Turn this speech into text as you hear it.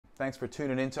Thanks for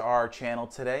tuning into our channel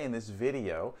today. In this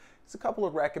video, it's a couple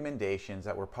of recommendations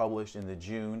that were published in the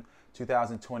June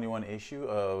 2021 issue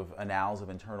of Annals of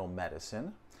Internal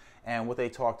Medicine. And what they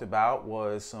talked about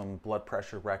was some blood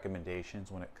pressure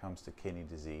recommendations when it comes to kidney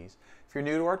disease. If you're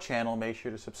new to our channel, make sure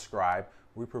to subscribe.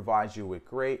 We provide you with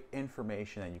great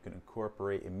information that you can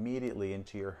incorporate immediately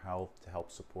into your health to help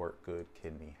support good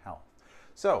kidney health.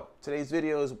 So today's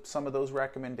video is some of those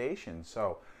recommendations.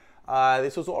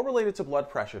 This was all related to blood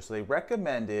pressure. So they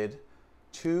recommended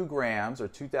 2 grams or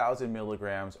 2,000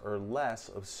 milligrams or less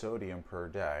of sodium per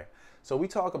day. So we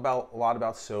talk a lot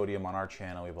about sodium on our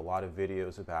channel. We have a lot of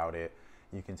videos about it.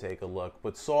 You can take a look.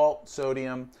 But salt,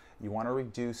 sodium, you want to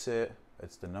reduce it.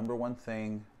 It's the #1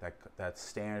 thing that's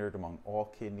standard among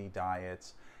all kidney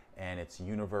diets, and it's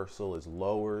universal. Is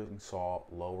lowering salt,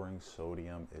 lowering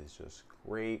sodium is just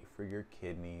great for your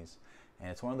kidneys, and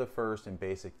it's one of the first and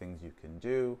basic things you can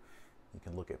do. You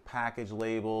can look at package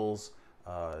labels.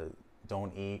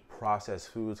 Don't eat processed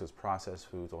foods, because processed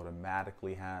foods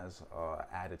automatically has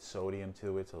added sodium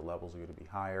to it, so the levels are going to be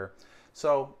higher.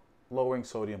 So lowering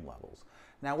sodium levels.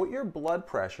 Now with your blood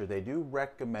pressure, they do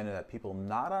recommend that people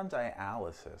not on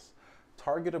dialysis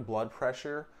target a blood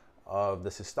pressure of the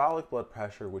systolic blood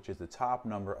pressure, which is the top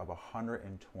number of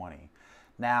 120.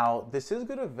 Now, this is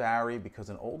going to vary because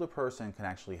an older person can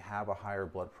actually have a higher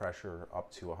blood pressure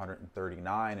up to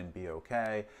 139 and be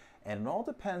okay. And it all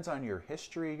depends on your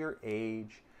history, your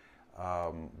age,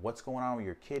 what's going on with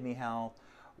your kidney health,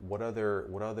 what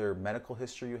other medical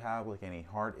history you have, like any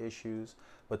heart issues.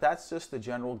 But that's just the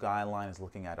general guideline, is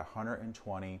looking at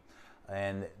 120.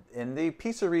 And in the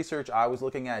piece of research I was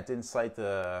looking at, it didn't cite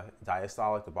the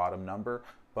diastolic, the bottom number,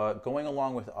 but going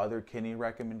along with other kidney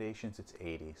recommendations, it's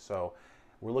 80. So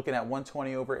we're looking at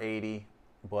 120 over 80,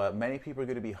 but many people are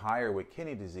going to be higher with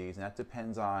kidney disease, and that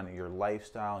depends on your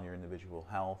lifestyle and your individual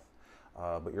health.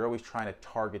 But you're always trying to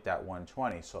target that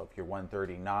 120. So if you're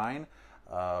 139,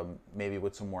 maybe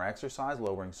with some more exercise,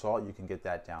 lowering salt, you can get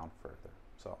that down further.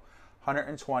 So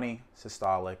 120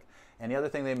 systolic. And the other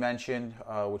thing they mentioned,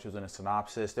 which was in a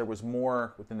synopsis, there was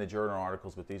more within the journal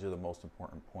articles, but these are the most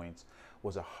important points,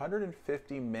 was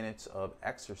 150 minutes of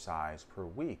exercise per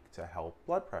week to help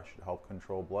blood pressure, to help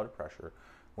control blood pressure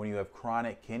when you have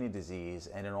chronic kidney disease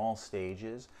and in all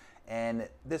stages. And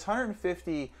this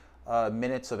 150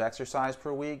 minutes of exercise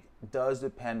per week does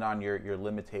depend on your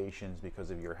limitations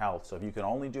because of your health. So if you can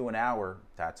only do an hour,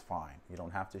 that's fine. You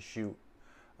don't have to shoot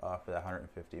for that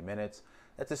 150 minutes.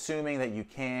 That's assuming that you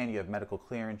have medical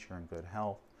clearance, you're in good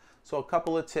health. So a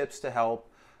couple of tips to help.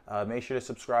 Make sure to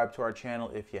subscribe to our channel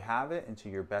if you have it, and to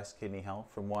your best kidney health,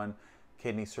 from one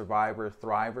kidney survivor,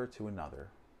 thriver, to another.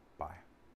 Bye.